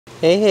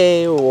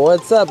Hey,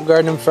 what's up,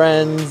 garden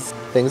friends?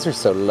 Things are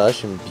so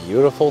lush and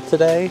beautiful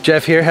today.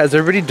 Jeff here, how's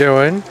everybody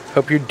doing?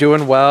 Hope you're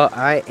doing well.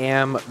 I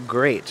am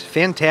great,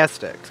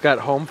 fantastic. Got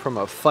home from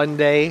a fun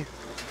day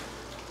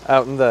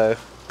out in the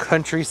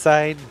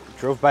countryside.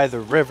 Drove by the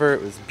river,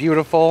 it was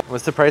beautiful. I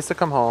was surprised to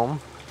come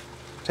home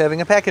to having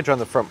a package on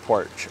the front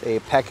porch. A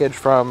package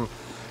from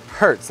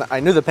Hirts. I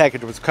knew the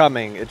package was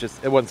coming, it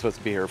wasn't supposed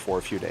to be here for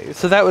a few days.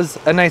 So that was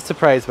a nice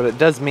surprise, but it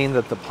does mean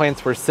that the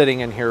plants were sitting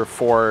in here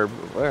for,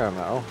 I don't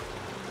know,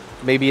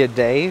 maybe a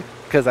day,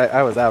 because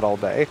I was out all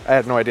day. I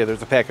had no idea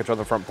there's a package on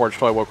the front porch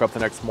till I woke up the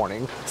next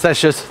morning. So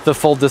that's just the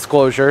full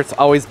disclosure. It's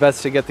always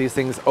best to get these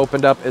things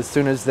opened up as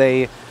soon as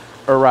they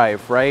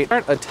arrive, right? There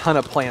aren't a ton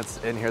of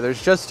plants in here,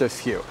 there's just a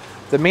few.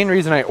 The main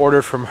reason I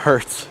ordered from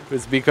Hirts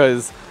was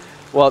because,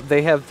 well,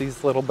 they have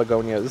these little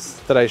begonias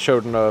that I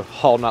showed in a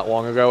haul not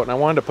long ago, and I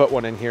wanted to put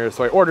one in here,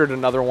 so I ordered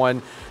another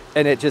one,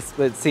 and it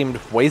seemed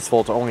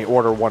wasteful to only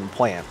order one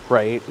plant,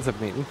 right? I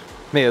mean,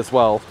 may as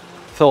well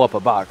fill up a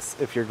box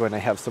if you're going to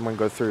have someone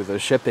go through the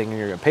shipping and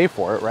you're going to pay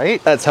for it,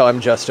 right? That's how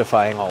I'm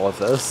justifying all of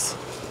this.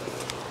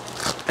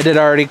 I did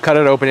already cut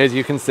it open, as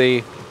you can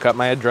see. Cut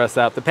my address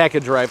out. The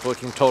package arrived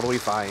looking totally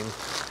fine.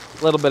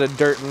 A little bit of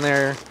dirt in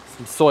there,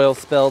 some soil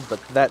spilled, but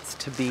that's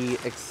to be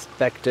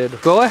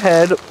expected. Go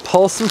ahead,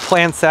 pull some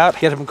plants out,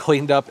 get them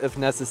cleaned up if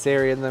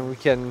necessary, and then we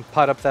can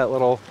pot up that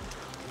little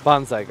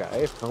bonsai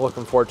guy. I'm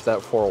looking forward to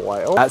that for a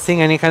while. Not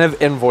seeing any kind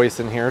of invoice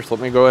in here, so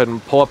let me go ahead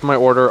and pull up my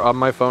order on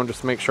my phone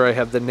just to make sure I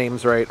have the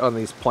names right on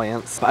these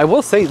plants. I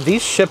will say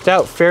these shipped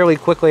out fairly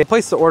quickly. I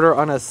placed the order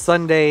on a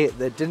Sunday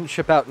that didn't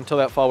ship out until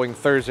that following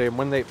Thursday, and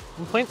when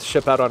plants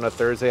ship out on a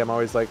Thursday, I'm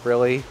always like,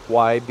 really?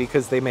 Why?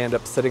 Because they may end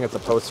up sitting at the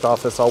post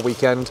office all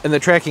weekend, and the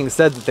tracking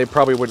said that they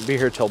probably wouldn't be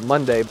here till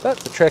Monday, but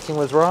the tracking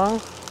was wrong,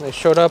 and they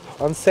showed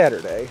up on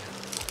Saturday.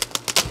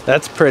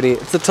 That's pretty.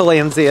 It's a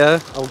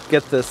Tillandsia. I'll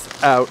get this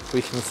out.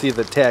 We can see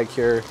the tag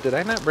here. Did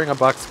I not bring a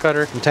box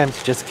cutter? Sometimes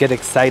you just get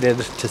excited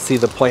to see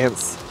the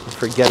plants and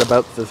forget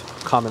about the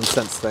common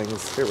sense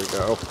things. Here we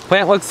go.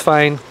 Plant looks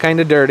fine,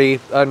 kind of dirty.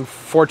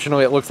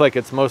 Unfortunately, it looks like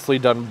it's mostly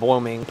done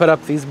blooming. Put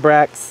up these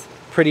bracts,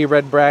 pretty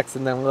red bracts,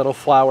 and then little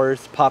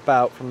flowers pop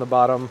out from the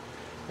bottom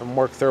and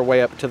work their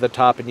way up to the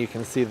top, and you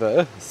can see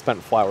the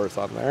spent flowers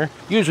on there.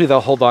 Usually they'll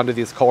hold on to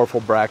these colorful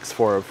bracts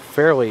for a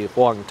fairly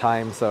long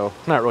time, so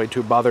I'm not really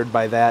too bothered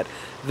by that.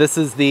 This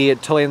is the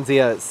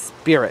Tillandsia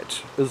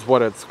Spirit, is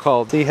what it's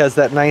called. See, has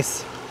that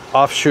nice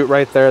offshoot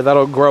right there.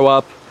 That'll grow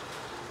up,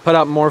 put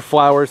out more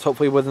flowers,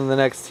 hopefully within the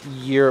next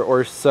year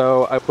or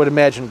so. I would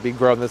imagine it'd be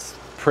growing this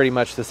pretty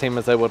much the same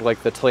as I would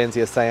like the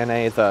Tillandsia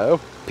Cyanae, the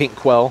pink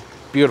quill.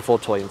 Beautiful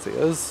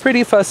Tillandsias.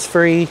 Pretty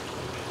fuss-free.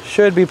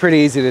 Should be pretty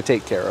easy to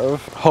take care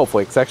of.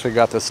 Hopefully, because I actually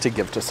got this to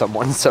give to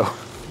someone, so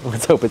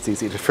let's hope it's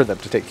easy for them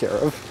to take care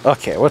of.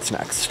 Okay, what's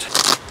next?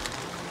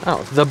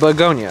 Oh, the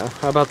begonia.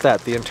 How about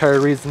that? The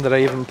entire reason that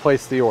I even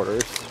placed the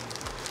orders.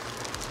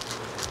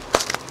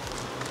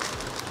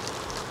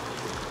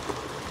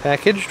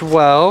 Packaged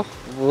well.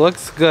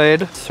 Looks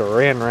good.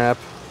 Saran wrap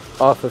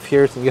off of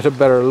here so you can get a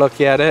better look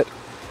at it.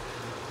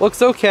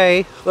 Looks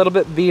okay. A little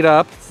bit beat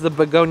up. It's the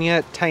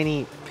Begonia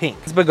Tiny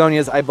Pink. These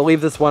begonias, I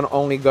believe this one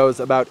only goes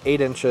about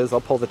 8 inches.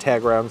 I'll pull the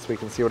tag around so we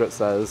can see what it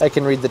says. I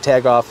can read the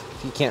tag off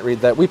if you can't read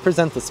that. We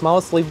present the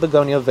smallest leaf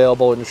begonia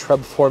available in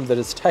shrub form that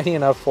is tiny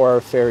enough for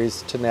our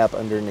fairies to nap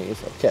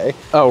underneath. Okay.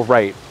 Oh,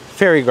 right.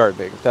 Fairy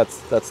gardening.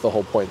 That's the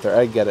whole point there.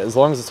 I get it. As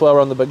long as the soil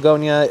around the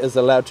begonia is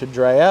allowed to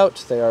dry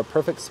out, they are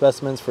perfect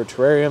specimens for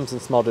terrariums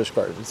and small dish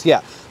gardens.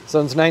 Yeah.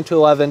 Zones 9 to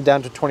 11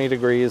 down to 20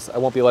 degrees. I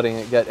won't be letting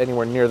it get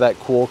anywhere near that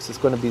cool because it's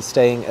going to be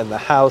staying in the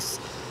house.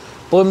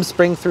 Bloom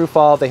spring through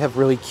fall. They have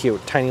really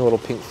cute, tiny little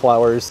pink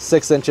flowers.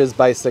 6 inches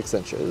by 6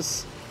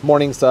 inches.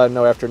 Morning sun,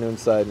 no afternoon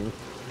sun.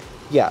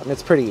 Yeah, and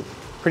it's pretty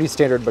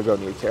standard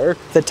begonia care.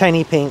 The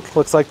tiny pink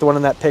looks like the one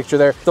in that picture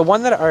there. The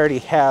one that I already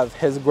have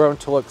has grown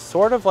to look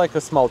sort of like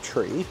a small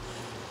tree.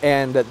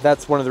 And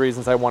that's one of the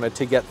reasons I wanted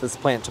to get this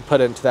plant to put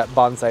into that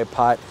bonsai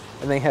pot.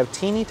 And they have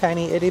teeny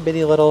tiny, itty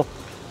bitty little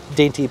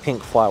dainty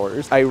pink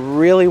flowers. I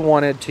really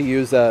wanted to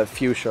use a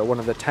fuchsia, one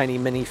of the tiny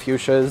mini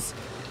fuchsias,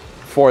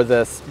 for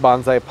this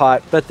bonsai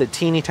pot, but the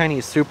teeny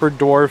tiny super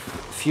dwarf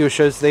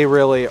fuchsias, they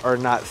really are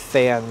not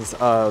fans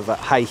of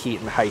high heat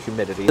and high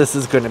humidity. This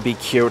is going to be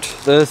cute.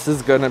 This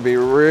is going to be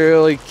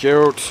really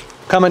cute.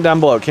 Comment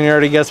down below. Can you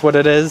already guess what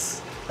it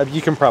is?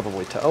 You can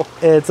probably tell.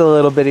 It's a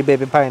little bitty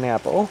baby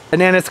pineapple.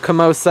 Ananas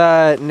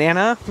Comosa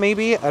Nana,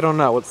 maybe? I don't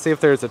know. Let's see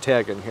if there's a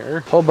tag in here.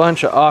 Whole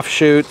bunch of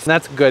offshoots. And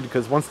that's good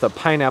because once the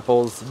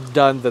pineapple's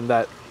done, then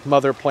that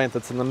mother plant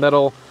that's in the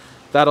middle,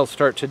 that'll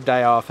start to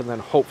die off, and then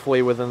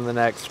hopefully within the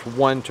next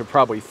 1 to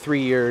probably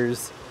 3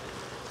 years,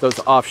 those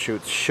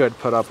offshoots should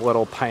put up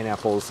little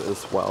pineapples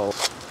as well.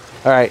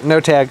 All right, no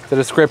tag. The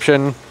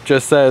description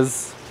just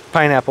says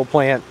pineapple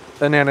plant,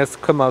 Ananas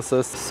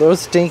Comosus. So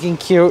stinking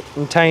cute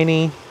and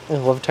tiny. I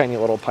love tiny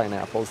little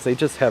pineapples. They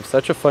just have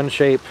such a fun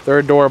shape. They're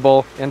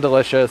adorable and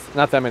delicious.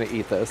 Not that I'm gonna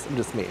eat this, I'm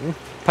just mean.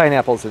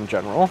 Pineapples in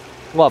general.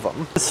 Love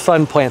them. It's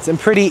fun plants and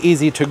pretty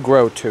easy to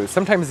grow too.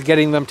 Sometimes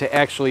getting them to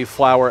actually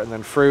flower and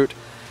then fruit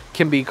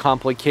can be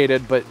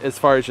complicated, but as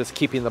far as just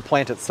keeping the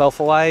plant itself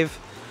alive,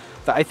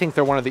 I think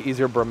they're one of the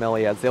easier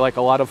bromeliads. They like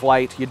a lot of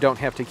light. You don't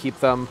have to keep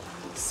them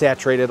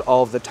saturated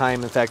all of the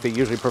time. In fact, they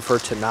usually prefer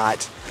to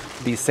not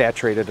be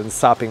saturated and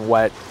sopping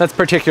wet. That's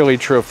particularly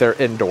true if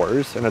they're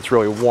indoors and it's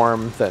really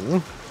warm,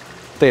 then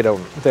they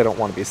don't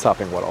want to be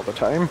sopping wet all the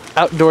time.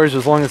 Outdoors,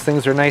 as long as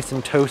things are nice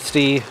and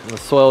toasty and the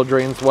soil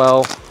drains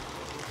well,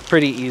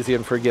 pretty easy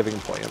and forgiving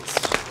plants.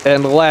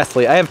 And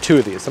lastly, I have two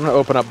of these. I'm gonna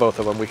open up both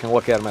of them. We can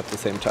look at them at the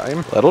same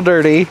time. A little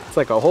dirty. It's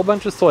like a whole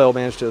bunch of soil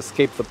managed to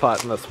escape the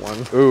pot in this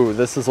one. Ooh,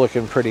 this is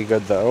looking pretty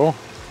good though.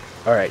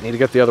 All right, need to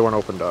get the other one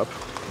opened up.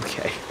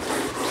 Okay,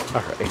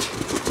 all right.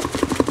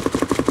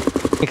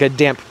 I think a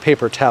damp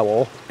paper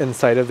towel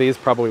inside of these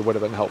probably would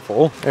have been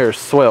helpful. There's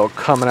soil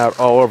coming out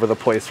all over the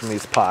place from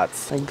these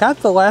pots. I got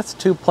the last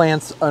two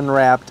plants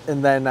unwrapped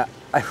and then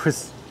I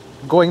was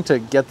going to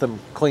get them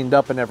cleaned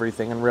up and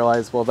everything and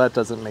realize, well, that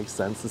doesn't make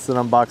sense. It's an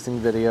unboxing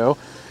video.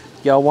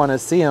 Y'all want to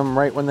see them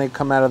right when they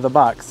come out of the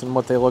box and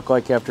what they look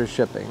like after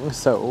shipping.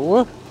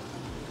 So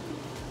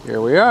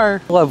here we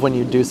are. I love when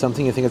you do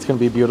something you think it's going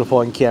to be beautiful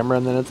on camera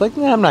and then it's like,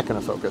 nah, I'm not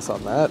going to focus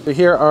on that. But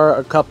here are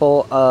a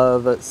couple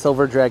of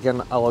Silver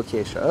Dragon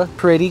alocasia.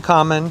 Pretty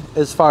common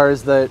as far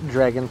as the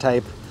dragon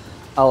type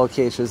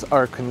alocasias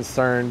are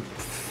concerned.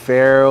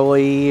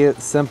 Fairly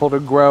simple to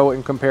grow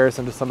in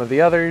comparison to some of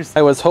the others.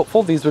 I was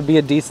hopeful these would be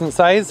a decent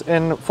size,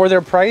 and for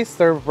their price,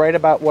 they're right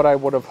about what I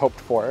would have hoped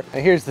for.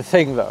 And here's the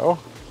thing though,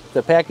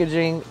 the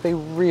packaging, they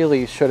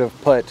really should have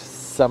put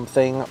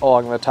something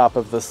along the top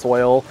of the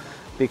soil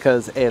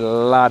because a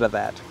lot of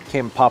that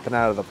came popping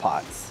out of the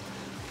pots.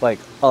 Like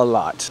a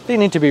lot. They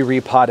need to be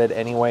repotted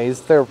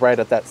anyways. They're right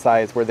at that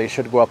size where they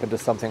should go up into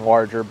something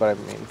larger, but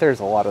I mean, there's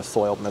a lot of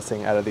soil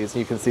missing out of these.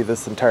 You can see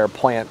this entire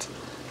plant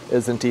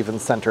isn't even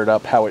centered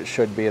up how it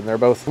should be, and they're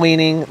both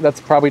leaning.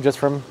 That's probably just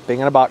from being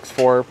in a box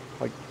for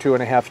like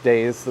 2.5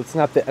 days. It's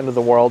not the end of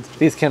the world.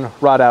 These can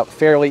rot out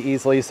fairly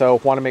easily,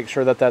 so want to make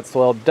sure that that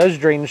soil does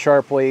drain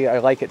sharply. I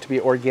like it to be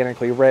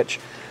organically rich.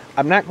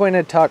 I'm not going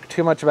to talk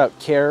too much about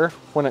care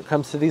when it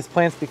comes to these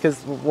plants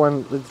because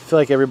I feel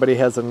like everybody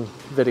has a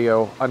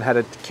video on how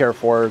to care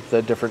for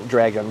the different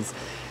dragons,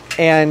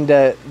 and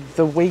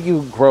the way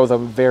you grow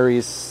them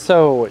varies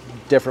so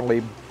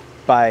differently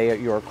by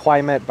your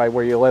climate, by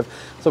where you live.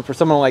 So for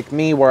someone like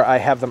me, where I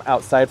have them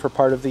outside for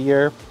part of the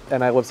year,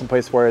 and I live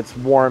someplace where it's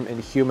warm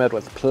and humid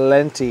with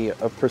plenty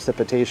of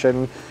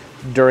precipitation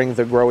during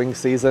the growing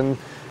season,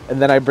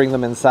 and then I bring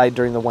them inside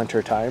during the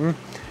winter time,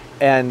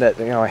 and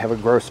you know, I have a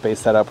grow space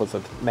set up with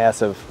a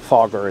massive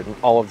fogger and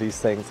all of these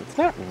things. It's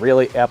not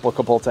really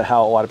applicable to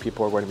how a lot of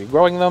people are going to be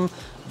growing them,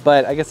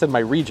 but I guess in my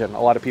region,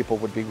 a lot of people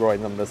would be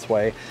growing them this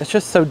way. It's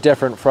just so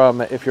different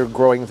from if you're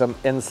growing them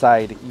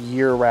inside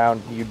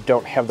year-round. You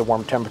don't have the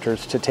warm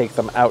temperatures to take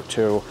them out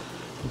to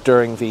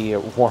during the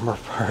warmer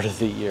part of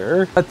the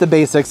year. But the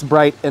basics,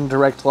 bright and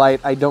direct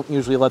light. I don't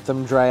usually let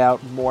them dry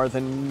out more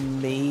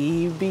than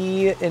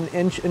maybe an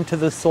inch into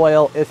the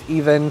soil, if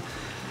even.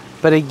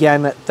 But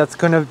again, that's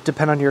going to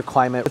depend on your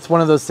climate. It's one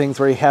of those things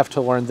where you have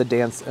to learn the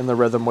dance and the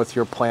rhythm with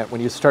your plant.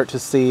 When you start to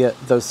see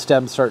those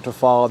stems start to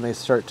fall and they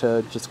start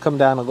to just come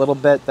down a little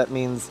bit, that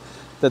means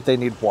that they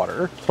need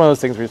water. It's one of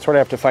those things where you sort of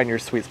have to find your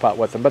sweet spot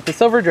with them. But the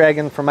Silver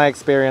Dragon, from my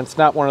experience,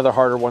 not one of the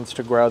harder ones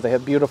to grow. They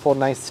have beautiful,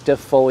 nice, stiff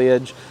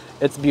foliage.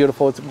 It's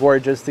beautiful, it's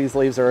gorgeous. These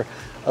leaves are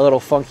a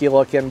little funky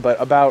looking, but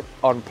about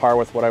on par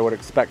with what I would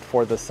expect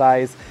for the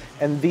size.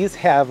 And these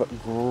have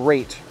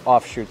great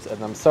offshoots in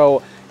them.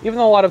 So even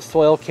though a lot of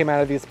soil came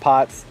out of these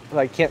pots,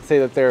 I can't say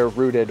that they're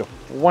rooted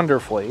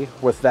wonderfully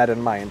with that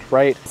in mind,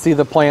 right? See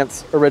the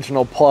plant's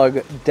original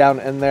plug down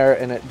in there,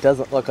 and it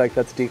doesn't look like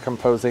that's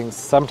decomposing.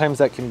 Sometimes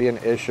that can be an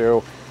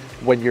issue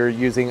when you're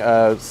using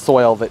a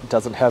soil that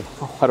doesn't have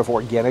a lot of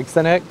organics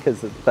in it,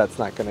 because that's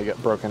not going to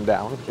get broken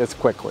down as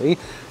quickly.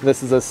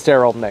 This is a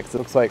sterile mix. It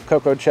looks like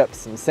cocoa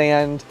chips and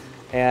sand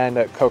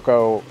and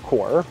cocoa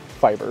core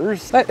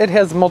fibers. But it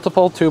has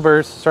multiple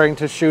tubers starting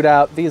to shoot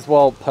out. These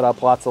will put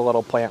up lots of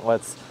little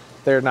plantlets.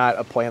 They're not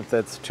a plant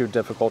that's too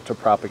difficult to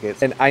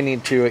propagate. And I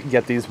need to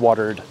get these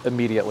watered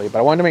immediately, but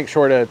I wanted to make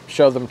sure to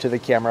show them to the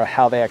camera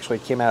how they actually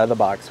came out of the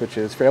box, which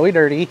is fairly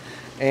dirty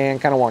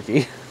and kind of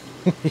wonky.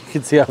 You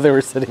can see how they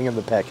were sitting in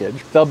the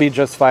package. They'll be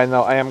just fine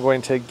though. I am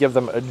going to give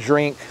them a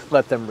drink,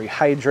 let them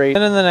rehydrate,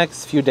 and in the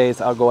next few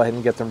days I'll go ahead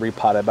and get them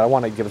repotted, but I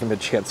want to give them a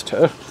chance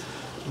to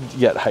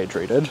get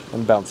hydrated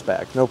and bounce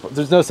back.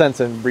 There's no sense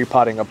in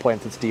repotting a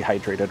plant that's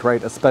dehydrated,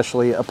 right?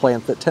 Especially a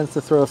plant that tends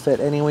to throw a fit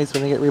anyways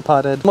when they get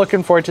repotted. I'm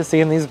looking forward to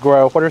seeing these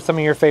grow. What are some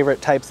of your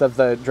favorite types of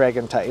the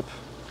dragon type?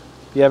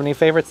 Do you have any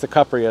favorites? The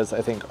Cupreas,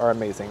 I think, are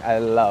amazing. I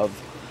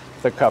love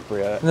the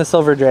Cuprea. And the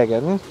Silver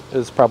Dragon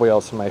is probably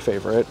also my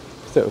favorite.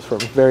 So from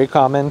very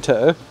common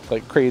to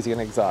like crazy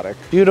and exotic.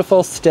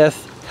 Beautiful,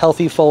 stiff,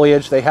 healthy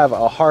foliage. They have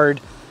a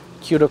hard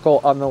cuticle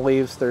on the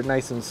leaves. They're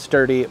nice and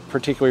sturdy,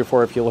 particularly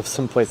for if you live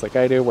someplace like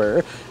I do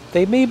where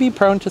they may be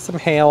prone to some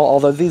hail,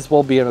 although these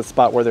will be in a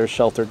spot where they're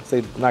sheltered.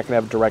 They're not going to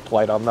have direct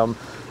light on them,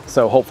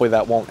 so hopefully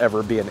that won't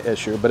ever be an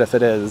issue. But if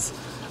it is,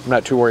 I'm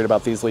not too worried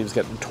about these leaves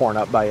getting torn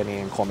up by any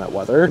inclement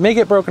weather. It may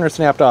get broken or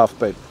snapped off,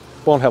 but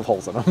won't have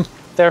holes in them.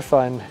 They're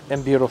fun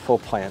and beautiful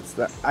plants.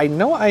 I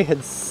know I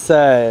had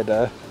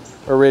said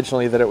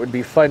originally that it would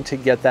be fun to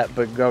get that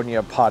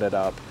begonia potted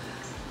up,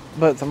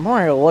 but the more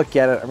I look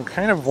at it, I'm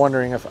kind of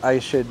wondering if I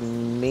should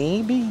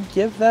maybe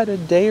give that a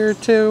day or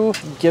two,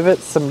 give it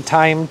some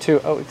time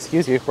to, oh,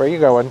 excuse you, where are you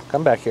going?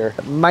 Come back here.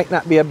 It might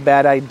not be a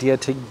bad idea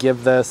to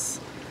give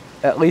this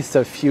at least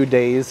a few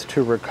days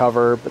to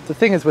recover, but the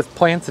thing is with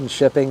plants and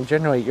shipping,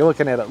 generally you're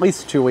looking at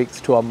least 2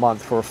 weeks to a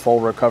month for full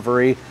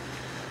recovery.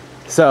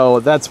 So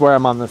that's where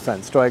I'm on the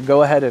fence. Do I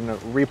go ahead and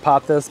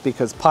repot this?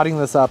 Because potting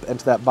this up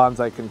into that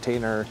bonsai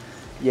container,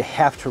 you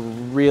have to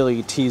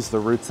really tease the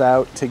roots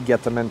out to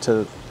get them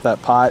into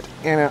that pot.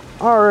 And it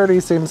already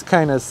seems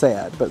kind of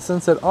sad. But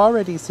since it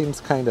already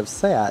seems kind of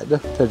sad,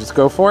 should I just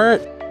go for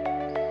it?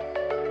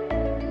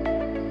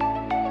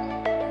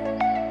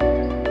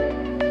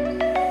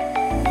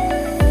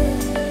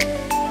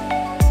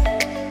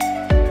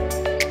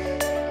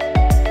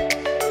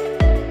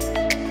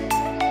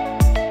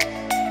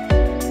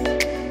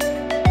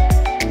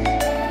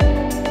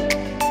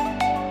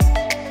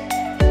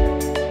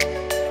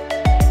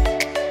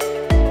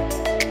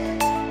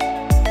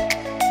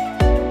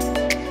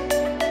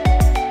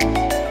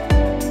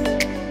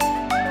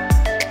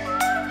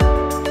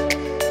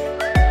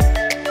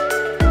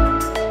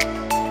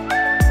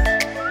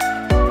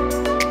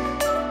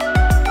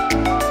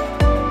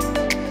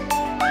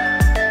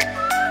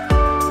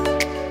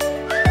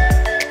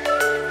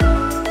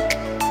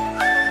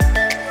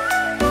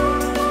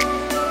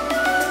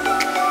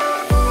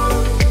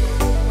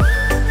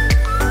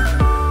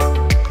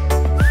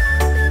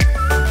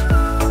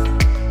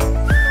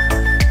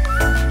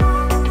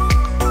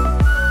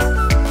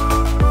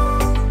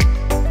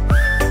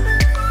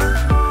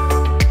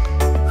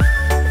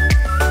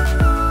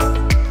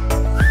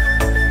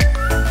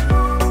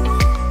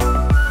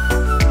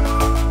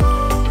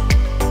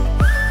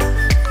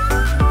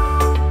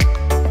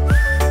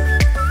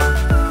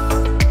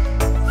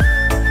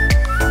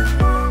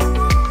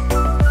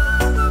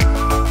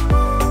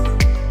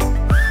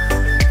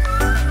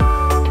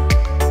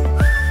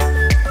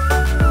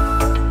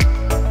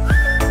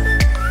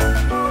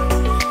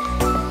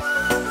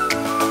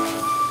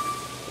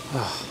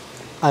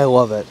 I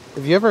love it.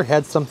 Have you ever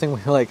had something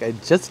where you're like, I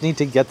just need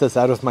to get this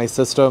out of my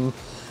system?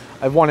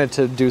 I've wanted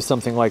to do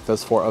something like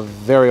this for a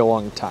very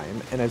long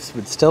time, and I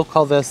would still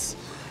call this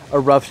a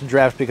rough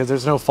draft because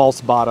there's no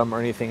false bottom or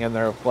anything in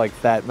there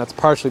like that, and that's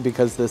partially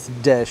because this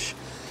dish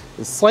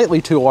is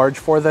slightly too large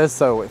for this,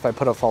 so if I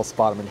put a false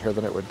bottom in here,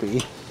 then it would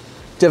be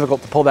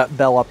difficult to pull that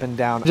bell up and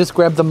down. Just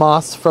grabbed the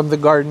moss from the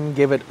garden,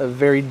 gave it a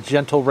very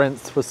gentle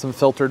rinse with some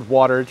filtered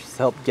water just to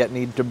help get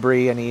any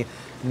debris, any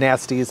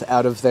nasties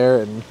out of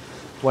there, and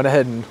went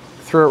ahead and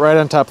threw it right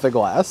on top of the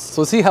glass.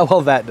 So we'll see how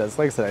well that does.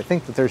 Like I said, I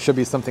think that there should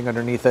be something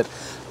underneath it,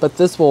 but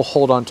this will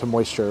hold on to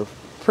moisture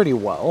pretty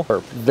well, or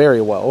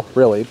very well,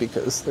 really,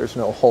 because there's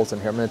no holes in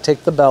here. I'm gonna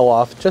take the bell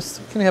off just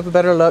so you can have a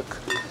better look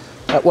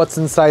at what's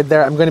inside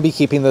there. I'm gonna be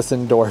keeping this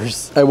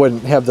indoors. I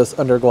wouldn't have this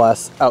under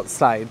glass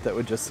outside. That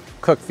would just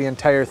cook the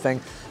entire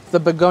thing. The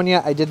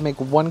begonia, I did make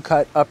one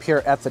cut up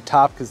here at the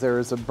top because there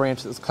is a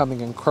branch that's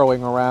coming and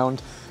curling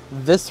around.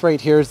 This right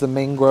here is the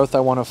main growth I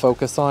want to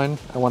focus on.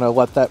 I want to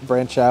let that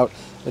branch out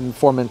and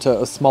form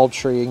into a small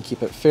tree and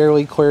keep it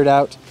fairly cleared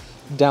out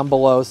down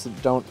below so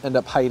don't end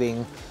up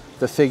hiding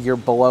the figure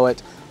below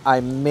it. I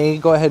may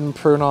go ahead and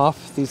prune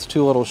off these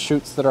two little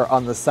shoots that are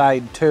on the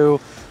side too.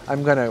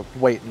 I'm gonna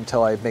wait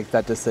until I make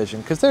that decision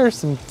because there are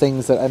some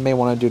things that I may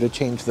want to do to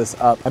change this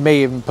up. I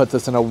may even put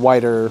this in a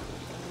wider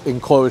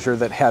enclosure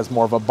that has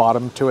more of a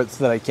bottom to it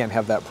so that I can't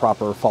have that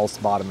proper false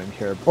bottom in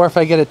here. Or if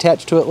I get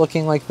attached to it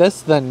looking like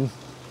this, then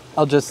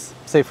I'll just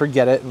say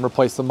forget it and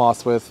replace the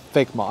moss with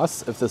fake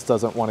moss if this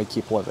doesn't want to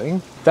keep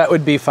living. That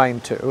would be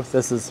fine too.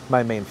 This is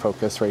my main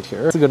focus right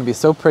here. It's going to be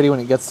so pretty when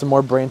it gets some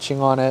more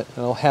branching on it.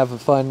 It'll have a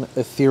fun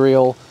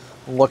ethereal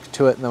look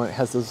to it, and then when it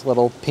has those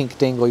little pink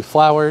dangly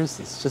flowers,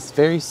 it's just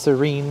very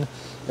serene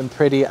and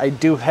pretty. I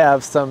do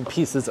have some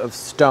pieces of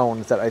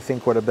stone that I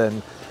think would have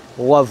been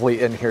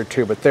lovely in here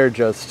too, but there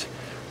just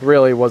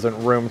really wasn't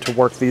room to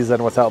work these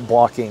in without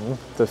blocking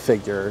the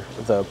figure,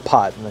 the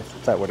pot, and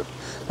that would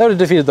have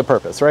defeated the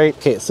purpose, right?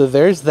 Okay, so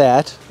there's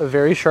that. A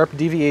very sharp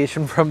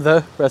deviation from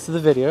the rest of the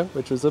video,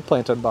 which was a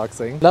plant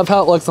unboxing. Love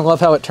how it looks and love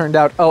how it turned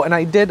out. Oh, and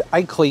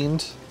I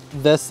cleaned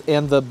this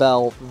and the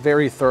bell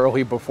very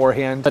thoroughly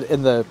beforehand, but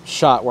in the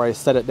shot where I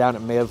set it down,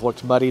 it may have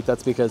looked muddy.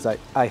 That's because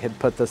I had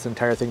put this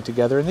entire thing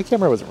together and the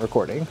camera wasn't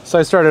recording. So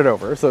I started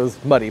over, so it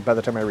was muddy by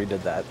the time I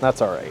redid that.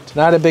 That's all right.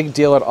 Not a big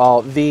deal at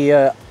all.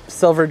 The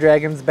silver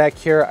dragons back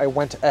here, I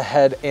went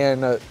ahead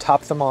and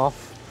topped them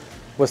off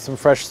with some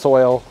fresh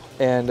soil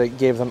and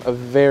gave them a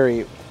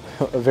very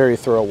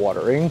thorough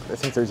watering. I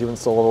think there's even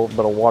still a little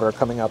bit of water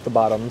coming out the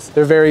bottoms.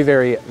 They're very,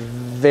 very,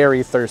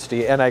 very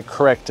thirsty, and I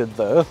corrected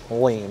the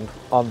lean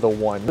on the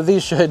one. But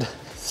these should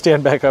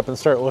stand back up and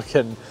start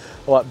looking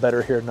a lot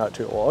better here not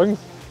too long.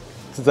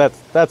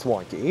 That's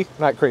wonky.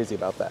 Not crazy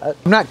about that.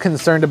 I'm not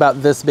concerned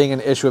about this being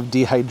an issue of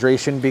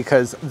dehydration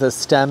because the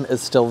stem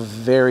is still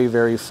very,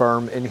 very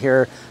firm in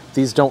here.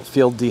 These don't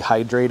feel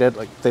dehydrated.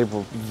 Like, they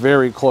were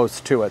very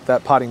close to it.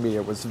 That potting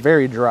media was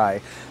very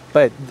dry,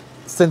 but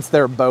since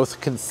they're both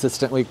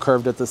consistently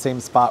curved at the same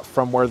spot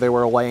from where they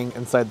were laying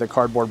inside the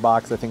cardboard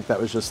box, I think that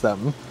was just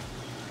them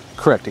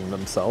correcting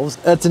themselves.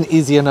 That's an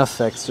easy enough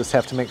fix. Just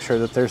have to make sure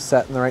that they're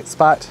set in the right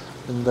spot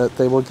and that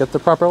they will get the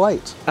proper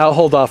light. I'll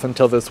hold off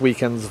until this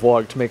weekend's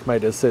vlog to make my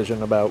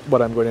decision about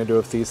what I'm going to do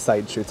with these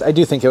side shoots. I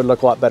do think it would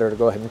look a lot better to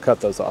go ahead and cut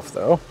those off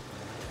though.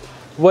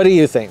 What do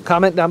you think?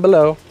 Comment down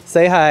below.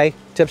 Say hi.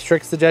 Tips,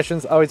 tricks,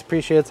 suggestions. Always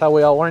appreciate it's how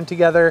we all learn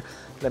together.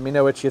 Let me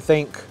know what you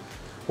think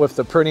with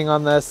the pruning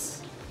on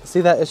this.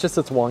 See that? It's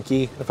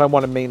wonky. If I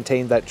want to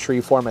maintain that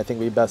tree form, I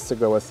think it'd be best to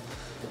go with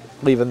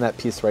leaving that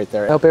piece right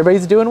there. I hope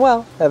everybody's doing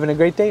well, having a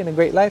great day and a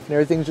great life, and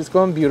everything's just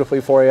going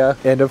beautifully for you.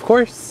 And of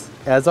course,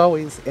 as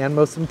always, and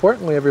most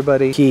importantly,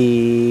 everybody,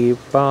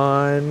 keep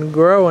on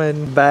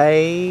growing.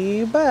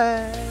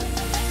 Bye-bye.